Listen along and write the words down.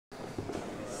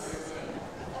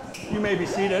You may be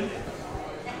seated.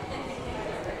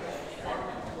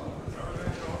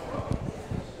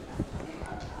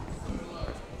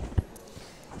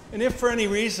 And if for any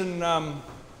reason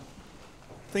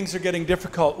things are getting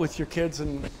difficult with your kids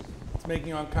and it's making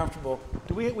you uncomfortable,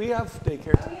 do we have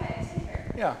daycare? Oh, yeah, it's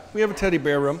here. Yeah, we have a teddy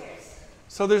bear room.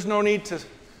 So there's no need to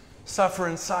suffer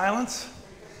in silence.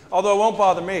 Although it won't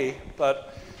bother me,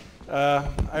 but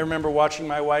I remember watching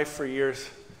my wife for years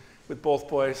with both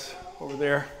boys over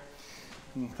there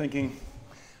and thinking,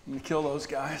 I'm going to kill those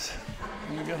guys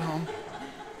when we get home.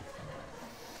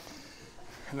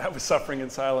 And that was suffering in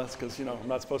silence because, you know, I'm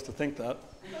not supposed to think that.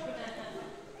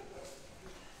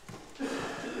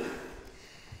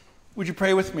 Would you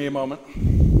pray with me a moment?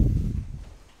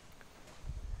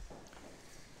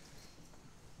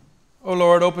 O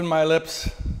Lord, open my lips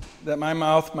that my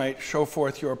mouth might show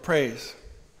forth your praise.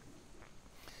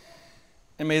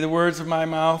 And may the words of my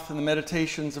mouth and the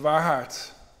meditations of our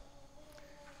hearts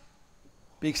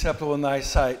be acceptable in thy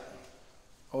sight,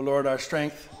 O Lord, our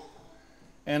strength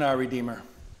and our Redeemer.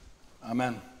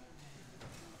 Amen.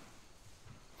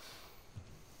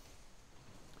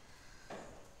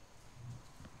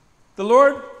 The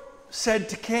Lord said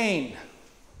to Cain,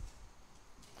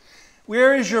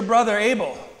 "Where is your brother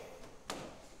Abel?"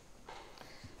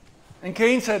 And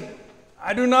Cain said,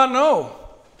 "I do not know.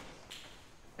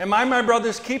 Am I my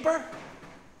brother's keeper?"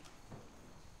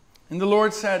 And the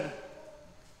Lord said,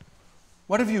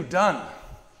 "What have you done?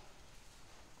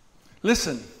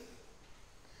 Listen,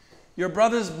 your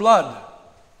brother's blood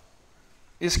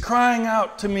is crying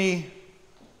out to me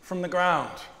from the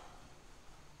ground."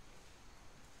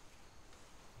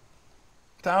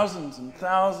 Thousands and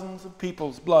thousands of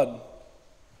people's blood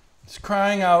is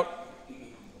crying out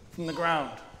from the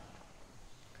ground.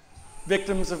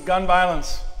 Victims of gun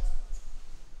violence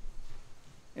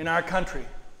in our country.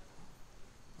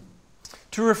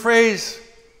 To rephrase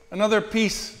another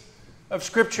piece of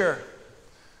scripture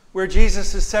where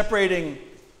Jesus is separating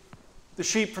the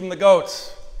sheep from the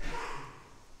goats.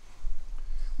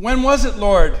 When was it,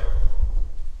 Lord,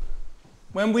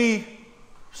 when we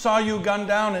saw you gunned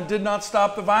down and did not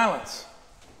stop the violence?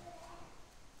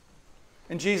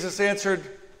 And Jesus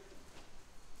answered,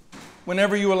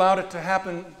 whenever you allowed it to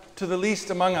happen to the least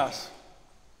among us,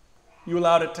 you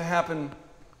allowed it to happen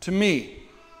to me.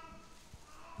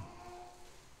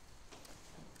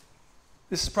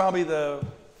 This is probably the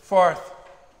fourth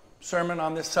sermon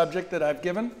on this subject that I've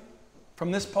given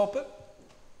from this pulpit.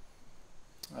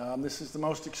 This is the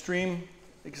most extreme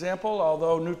example,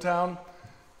 although Newtown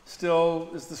still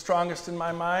is the strongest in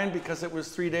my mind because it was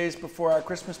 3 days before our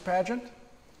Christmas pageant.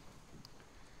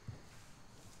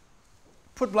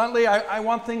 Put bluntly, I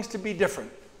want things to be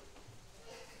different.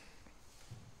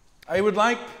 I would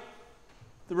like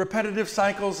the repetitive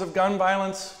cycles of gun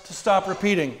violence to stop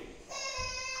repeating.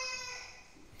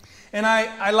 And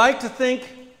I like to think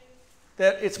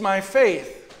that it's my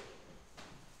faith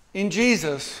in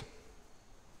Jesus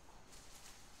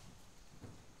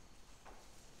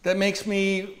that makes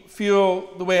me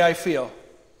feel the way I feel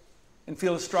and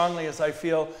feel as strongly as I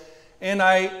feel. And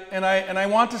I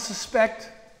want to suspect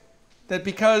that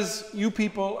because you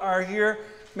people are here,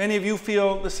 many of you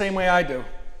feel the same way I do.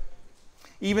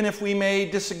 Even if we may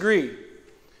disagree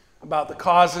about the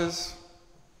causes,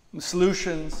 the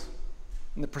solutions,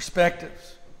 and the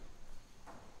perspectives.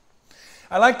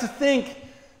 I like to think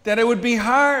that it would be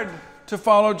hard to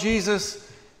follow Jesus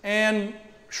and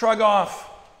shrug off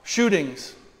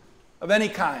shootings of any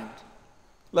kind,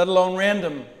 let alone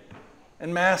random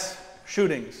and mass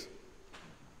shootings.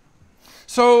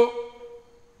 So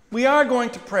we are going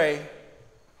to pray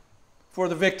for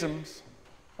the victims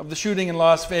of the shooting in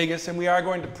Las Vegas, and we are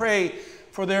going to pray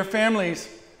for their families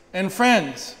and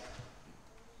friends.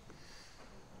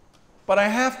 But I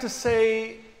have to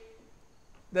say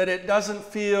that it doesn't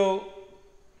feel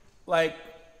like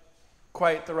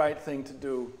quite the right thing to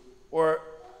do, or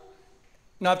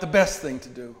not the best thing to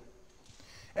do.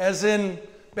 As in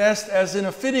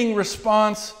a fitting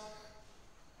response,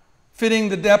 fitting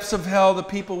the depths of hell the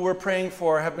people we're praying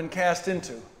for have been cast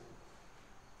into.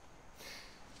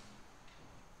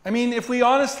 I mean, if we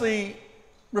honestly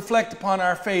reflect upon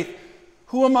our faith,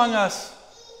 who among us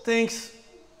thinks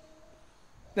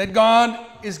that God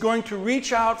is going to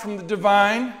reach out from the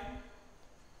divine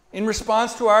in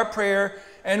response to our prayer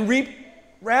and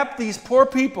wrap these poor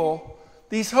people,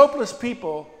 these hopeless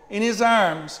people, in his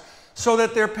arms so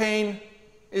that their pain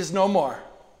is no more,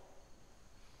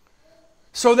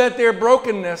 so that their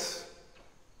brokenness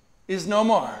is no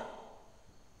more,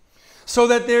 so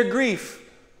that their grief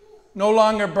no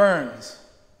longer burns,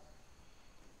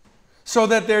 so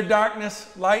that their darkness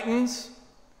lightens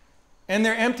and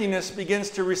their emptiness begins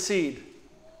to recede.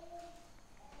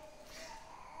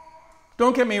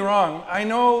 Don't get me wrong. I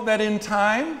know that in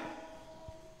time,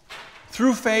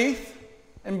 through faith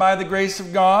and by the grace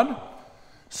of God,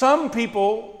 some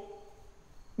people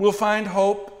will find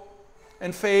hope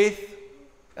and faith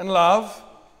and love.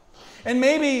 And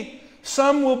maybe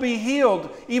some will be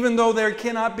healed even though they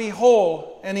cannot be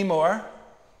whole anymore.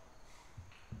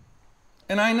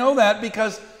 And I know that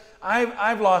because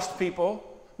I've lost people,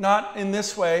 not in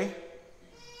this way,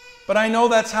 but I know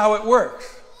that's how it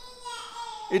works.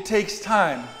 It takes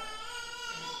time.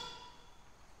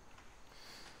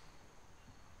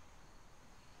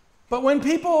 But when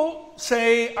people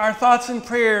say our thoughts and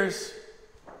prayers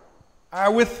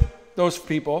are with those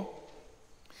people,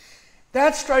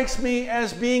 that strikes me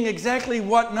as being exactly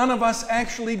what none of us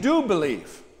actually do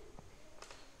believe.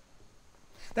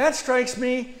 That strikes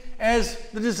me as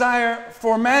the desire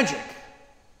for magic.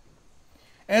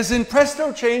 As in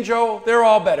presto changeo, they're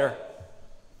all better.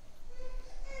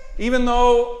 Even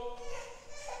though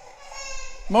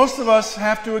most of us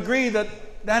have to agree that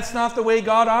that's not the way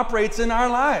God operates in our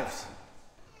lives.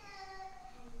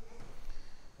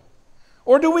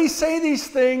 Or do we say these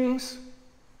things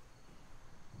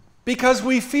because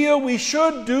we feel we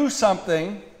should do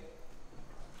something,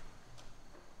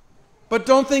 but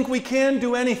don't think we can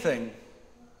do anything,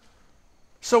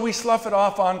 so we slough it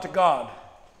off onto God?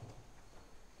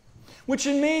 Which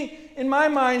in my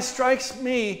mind, strikes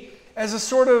me as a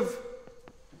sort of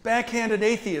backhanded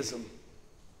atheism.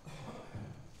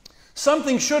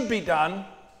 Something should be done,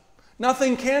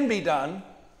 nothing can be done,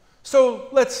 so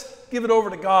let's give it over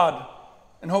to God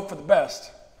and hope for the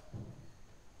best.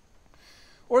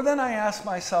 Or then I ask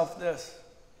myself this: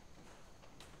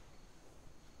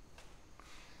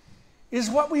 is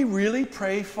what we really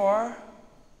pray for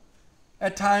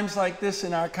at times like this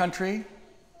in our country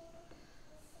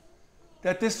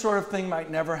that this sort of thing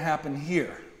might never happen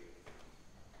here?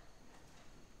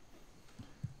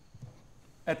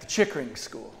 At the Chickering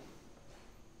School,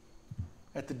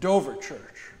 at the Dover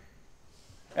Church,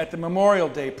 at the Memorial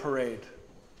Day Parade,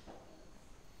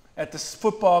 at the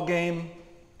football game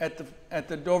at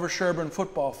the Dover-Sherburne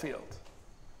football field.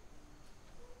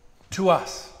 To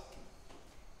us,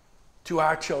 to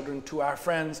our children, to our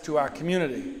friends, to our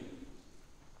community.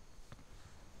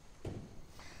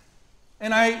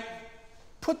 And I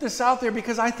put this out there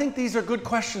because I think these are good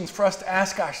questions for us to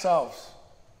ask ourselves.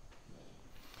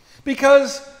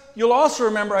 Because you'll also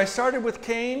remember I started with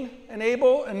Cain and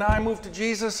Abel, and now I moved to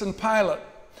Jesus and Pilate.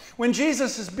 When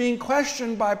Jesus is being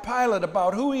questioned by Pilate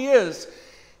about who he is,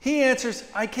 he answers,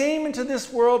 "I came into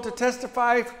this world to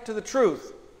testify to the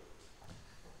truth."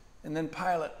 And then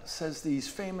Pilate says these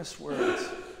famous words,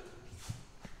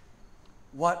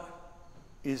 "What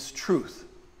is truth?"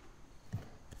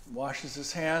 He washes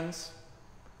his hands,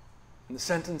 and the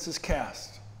sentence is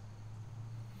cast.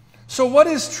 So what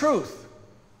is truth?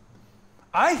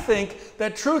 I think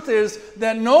that truth is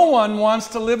that no one wants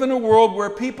to live in a world where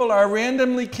people are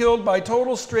randomly killed by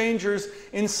total strangers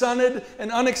in sudden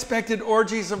and unexpected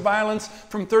orgies of violence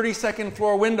from 32nd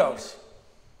floor windows,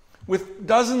 with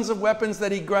dozens of weapons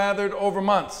that he gathered over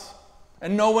months,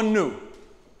 and no one knew.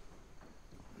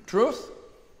 Truth?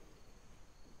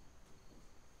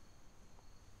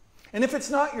 And if it's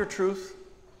not your truth,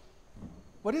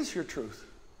 what is your truth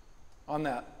on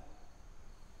that?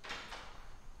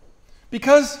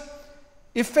 Because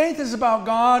if faith is about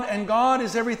God, and God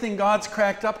is everything God's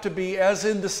cracked up to be, as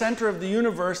in the center of the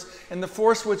universe and the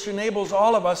force which enables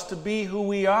all of us to be who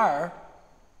we are,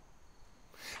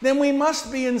 then we must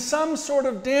be in some sort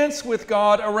of dance with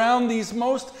God around these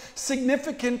most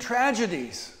significant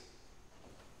tragedies.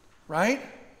 Right?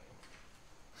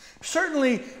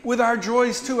 Certainly with our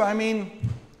joys too. I mean,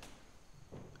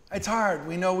 it's hard.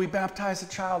 We know we baptize a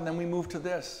child and then we move to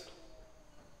this,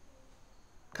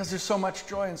 because there's so much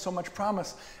joy and so much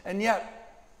promise. And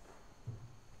yet,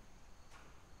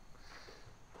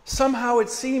 somehow it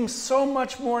seems so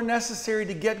much more necessary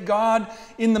to get God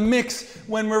in the mix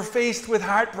when we're faced with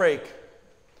heartbreak,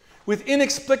 with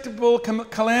inexplicable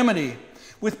calamity,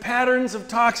 with patterns of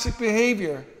toxic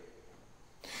behavior.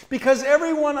 Because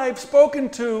everyone I've spoken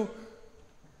to,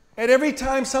 at every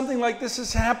time something like this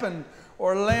has happened,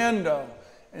 Orlando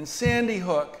and Sandy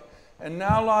Hook and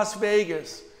now Las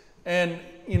Vegas and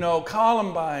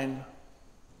Columbine,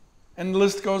 and the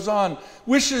list goes on,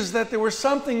 wishes that there was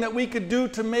something that we could do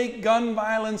to make gun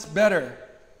violence better.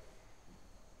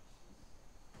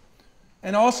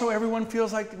 And also everyone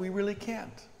feels like we really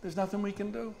can't. There's nothing we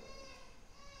can do.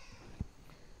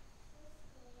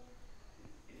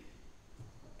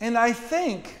 And I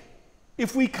think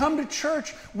if we come to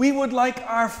church, we would like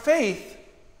our faith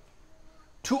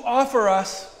to offer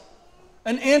us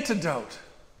an antidote,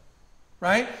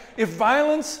 right? If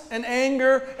violence and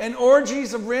anger and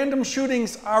orgies of random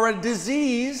shootings are a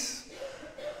disease,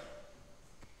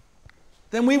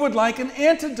 then we would like an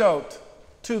antidote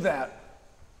to that,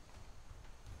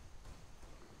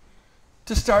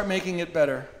 to start making it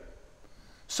better.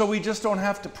 So we just don't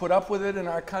have to put up with it in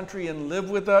our country and live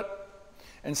with it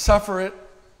and suffer it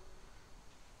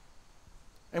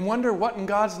and wonder what in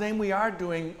God's name we are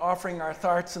doing, offering our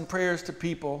thoughts and prayers to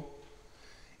people,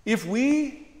 if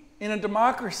we in a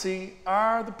democracy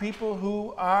are the people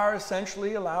who are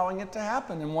essentially allowing it to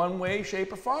happen in one way,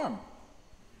 shape, or form.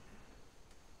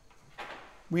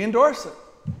 We endorse it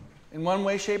in one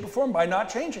way, shape, or form by not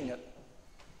changing it.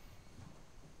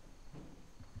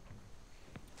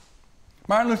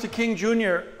 Martin Luther King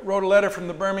Jr. wrote a letter from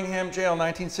the Birmingham jail in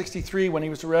 1963 when he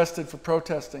was arrested for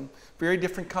protesting. Very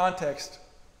different context.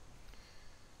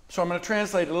 So I'm going to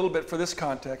translate a little bit for this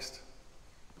context.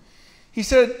 He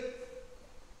said,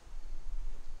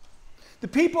 "The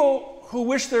people who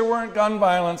wish there weren't gun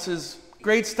violence's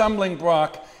great stumbling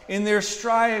block in their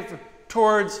strive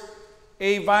towards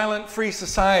a violent-free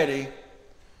society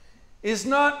is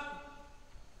not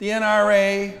the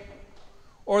NRA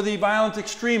or the violent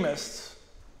extremists,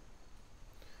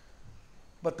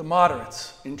 but the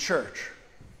moderates in church,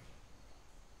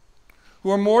 who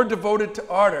are more devoted to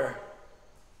order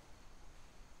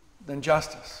than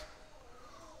justice,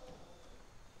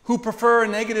 who prefer a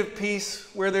negative peace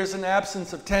where there's an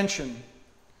absence of tension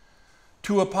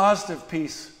to a positive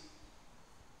peace,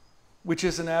 which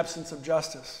is an absence of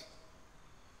justice,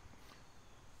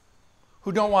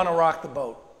 who don't want to rock the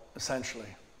boat,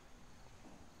 essentially."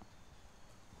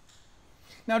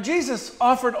 Now, Jesus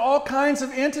offered all kinds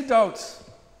of antidotes.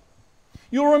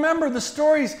 You'll remember the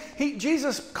stories.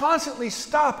 Jesus constantly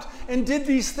stopped and did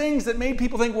these things that made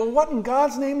people think, well, what in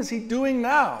God's name is he doing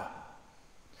now?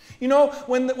 You know,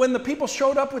 when the people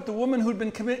showed up with the woman who'd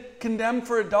been condemned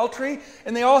for adultery,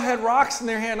 and they all had rocks in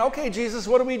their hand. Okay, Jesus,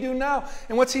 what do we do now?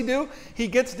 And what's he do? He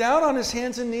gets down on his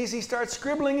hands and knees. He starts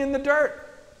scribbling in the dirt.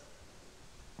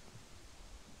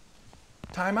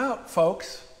 Time out,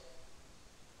 folks.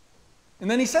 And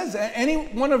then he says, any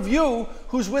one of you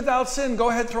who's without sin, go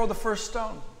ahead, throw the first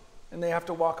stone. And they have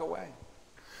to walk away.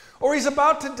 Or he's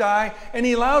about to die, and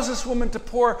he allows this woman to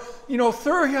pour,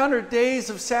 300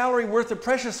 days of salary worth of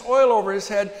precious oil over his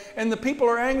head, and the people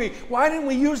are angry. Why didn't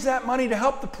we use that money to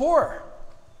help the poor?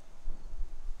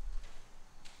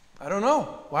 I don't know.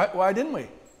 Why didn't we?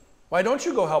 Why don't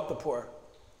you go help the poor?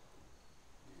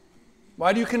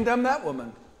 Why do you condemn that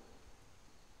woman?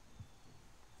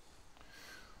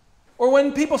 Or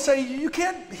when people say, you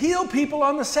can't heal people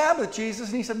on the Sabbath, Jesus.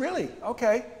 And he said, really?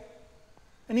 Okay.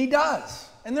 And he does.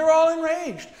 And they're all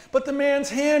enraged. But the man's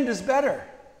hand is better.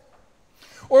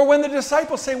 Or when the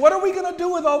disciples say, what are we going to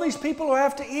do with all these people who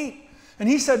have to eat? And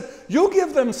he said, you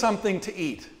give them something to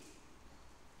eat.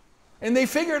 And they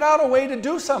figured out a way to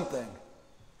do something.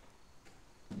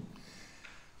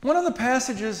 One of the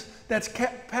passages that's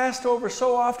passed over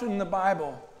so often in the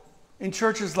Bible, in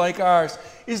churches like ours,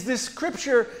 is this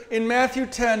scripture in Matthew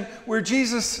 10 where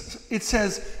it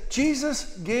says,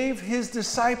 Jesus gave his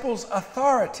disciples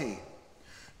authority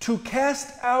to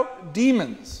cast out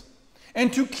demons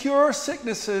and to cure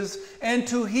sicknesses and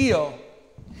to heal.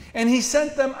 And he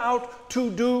sent them out to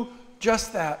do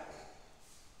just that.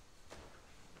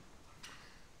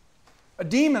 A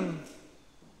demon,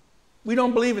 we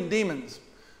don't believe in demons,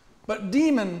 but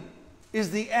demon is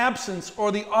the absence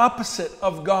or the opposite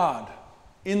of God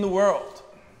in the world.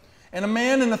 And a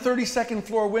man in a 32nd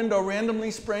floor window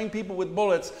randomly spraying people with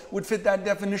bullets would fit that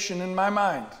definition in my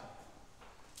mind.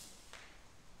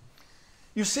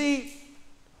 You see,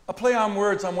 a play on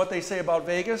words on what they say about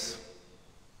Vegas.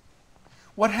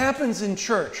 What happens in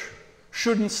church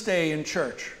shouldn't stay in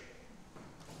church.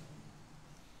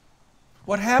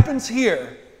 What happens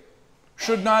here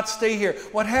should not stay here.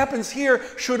 What happens here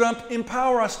should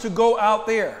empower us to go out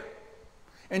there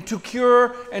and to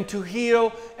cure and to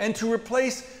heal and to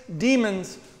replace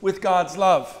demons with God's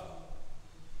love.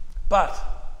 But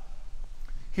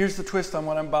here's the twist on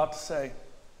what I'm about to say,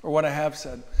 or what I have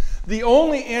said. The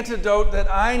only antidote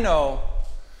that I know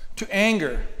to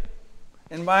anger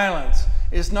and violence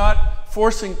is not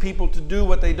forcing people to do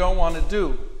what they don't want to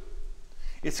do.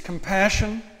 It's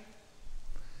compassion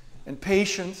and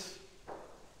patience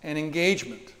and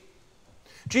engagement.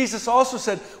 Jesus also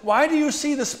said, why do you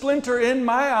see the splinter in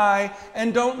my eye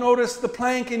and don't notice the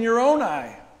plank in your own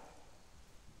eye?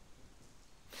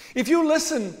 If you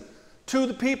listen to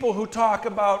the people who talk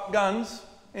about guns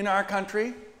in our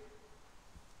country,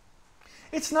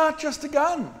 it's not just a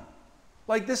gun,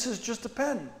 like this is just a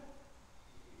pen.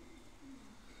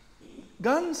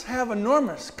 guns have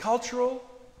enormous cultural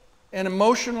and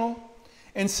emotional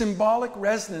and symbolic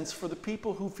resonance for the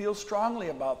people who feel strongly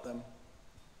about them.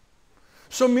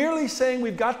 So merely saying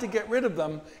we've got to get rid of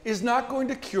them is not going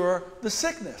to cure the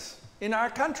sickness in our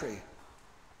country.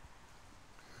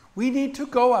 We need to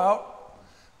go out,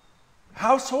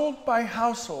 household by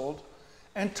household,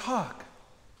 and talk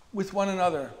with one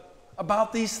another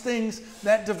about these things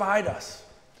that divide us,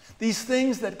 these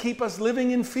things that keep us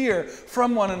living in fear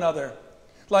from one another,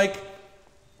 like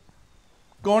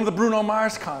going to the Bruno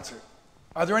Mars concert.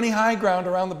 Are there any high ground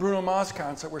around the Bruno Mars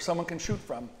concert where someone can shoot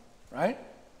from, right?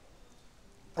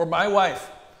 Or my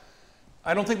wife.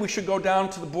 I don't think we should go down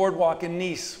to the boardwalk in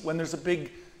Nice when there's a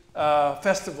big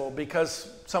festival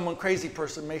because some crazy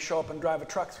person may show up and drive a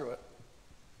truck through it.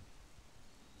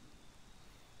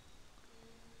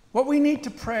 What we need to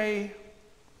pray,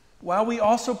 while we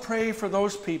also pray for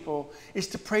those people, is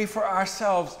to pray for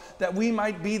ourselves, that we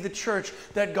might be the church,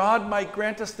 that God might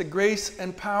grant us the grace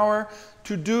and power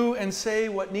to do and say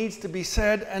what needs to be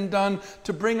said and done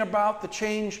to bring about the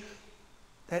change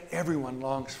that everyone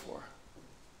longs for,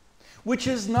 which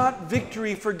is not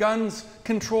victory for guns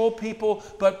control people,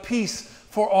 but peace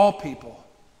for all people.